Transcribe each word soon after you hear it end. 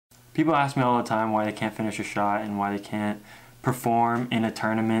People ask me all the time why they can't finish a shot and why they can't perform in a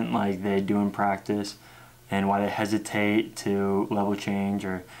tournament like they do in practice, and why they hesitate to level change,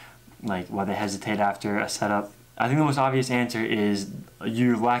 or like why they hesitate after a setup. I think the most obvious answer is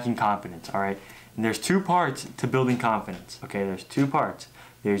you're lacking confidence, all right? And there's two parts to building confidence, okay? There's two parts.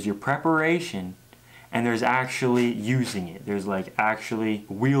 There's your preparation, and there's actually using it. There's like actually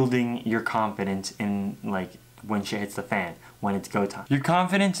wielding your confidence in like when shit hits the fan, when it's go time. Your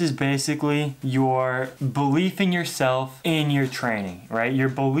confidence is basically your belief in yourself in your training, right? Your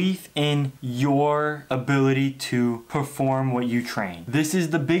belief in your ability to perform what you train. This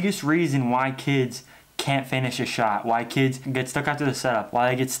is the biggest reason why kids can't finish a shot, why kids get stuck after the setup, why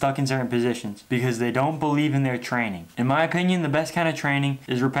they get stuck in certain positions, because they don't believe in their training. In my opinion, the best kind of training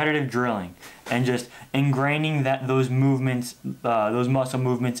is repetitive drilling and just ingraining those movements, those muscle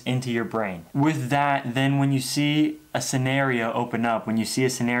movements into your brain. With that, then when you see a scenario open up, when you see a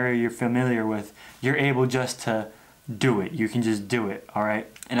scenario you're familiar with, you're able just to do it. You can just do it, all right?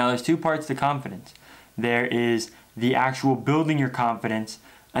 And now there's two parts to confidence. There is the actual building your confidence,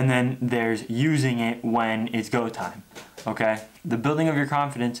 and then there's using it when it's go time, okay? The building of your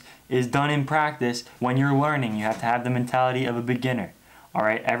confidence is done in practice. When you're learning, you have to have the mentality of a beginner, all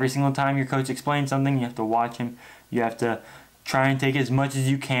right? Every single time your coach explains something, you have to watch him. You have to try and take as much as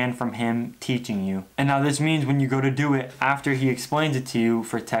you can from him teaching you. And now this means when you go to do it after he explains it to you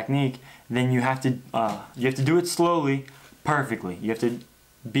for technique, then you have to do it slowly, perfectly. You have to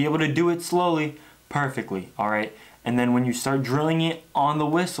be able to do it slowly, perfectly, all right? And then when you start drilling it on the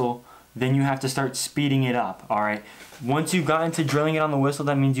whistle, then you have to start speeding it up, all right? Once you've gotten to drilling it on the whistle,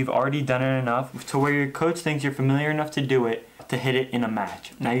 that means you've already done it enough to where your coach thinks you're familiar enough to do it, to hit it in a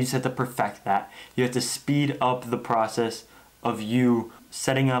match. Now you just have to perfect that. You have to speed up the process of you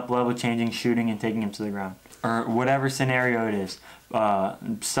setting up, level changing, shooting, and taking him to the ground. Or whatever scenario it is,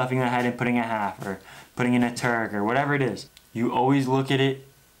 stuffing the head and putting a half, or putting in a Turk, or whatever it is. You always look at it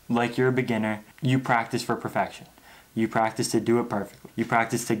like you're a beginner. You practice for perfection. You practice to do it perfectly. You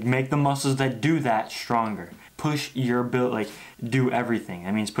practice to make the muscles that do that stronger. Push your ability, like do everything.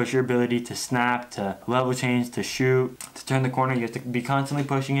 That means push your ability to snap, to level change, to shoot, to turn the corner. You have to be constantly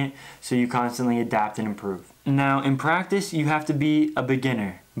pushing it so you constantly adapt and improve. Now in practice, you have to be a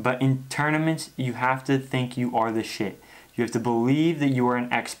beginner. But in tournaments, you have to think you are the shit. You have to believe that you are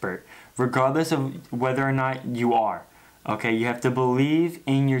an expert, regardless of whether or not you are. Okay, you have to believe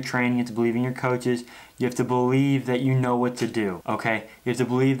in your training, you have to believe in your coaches, you have to believe that you know what to do, okay? You have to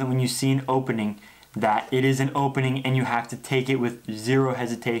believe that when you see an opening, that it is an opening and you have to take it with zero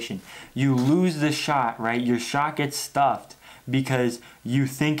hesitation. You lose the shot, right? Your shot gets stuffed because you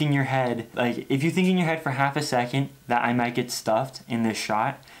think in your head, like if you think in your head for half a second that I might get stuffed in this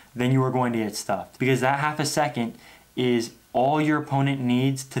shot, then you are going to get stuffed. Because that half a second is all your opponent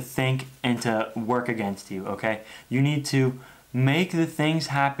needs to think and to work against you, okay? You need to make the things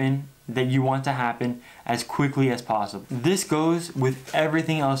happen that you want to happen as quickly as possible. This goes with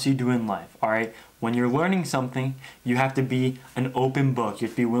everything else you do in life, all right? When you're learning something, you have to be an open book. You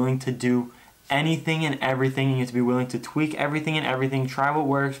have to be willing to do anything and everything. You have to be willing to tweak everything and everything, try what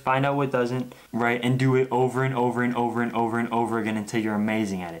works, find out what doesn't, right? And do it over and over and over and over and over again until you're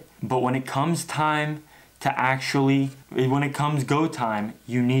amazing at it. But when it comes time to actually, when it comes go time,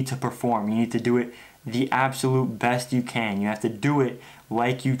 you need to perform. You need to do it the absolute best you can. You have to do it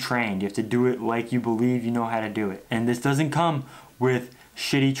like you trained. You have to do it like you believe you know how to do it. And this doesn't come with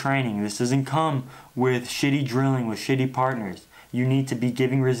shitty training. This doesn't come with shitty drilling, with shitty partners. You need to be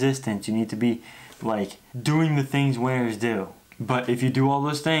giving resistance. You need to be like doing the things winners do. But if you do all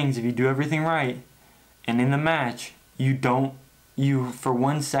those things, if you do everything right, and in the match, you for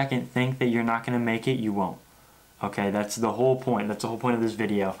 1 second think that you're not going to make it, you won't. Okay, that's the whole point. That's the whole point of this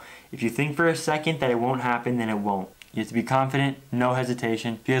video. If you think for a second that it won't happen, then it won't. You have to be confident, no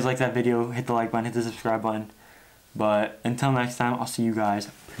hesitation. If you guys like that video, hit the like button, hit the subscribe button. But until next time, I'll see you guys.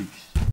 Peace.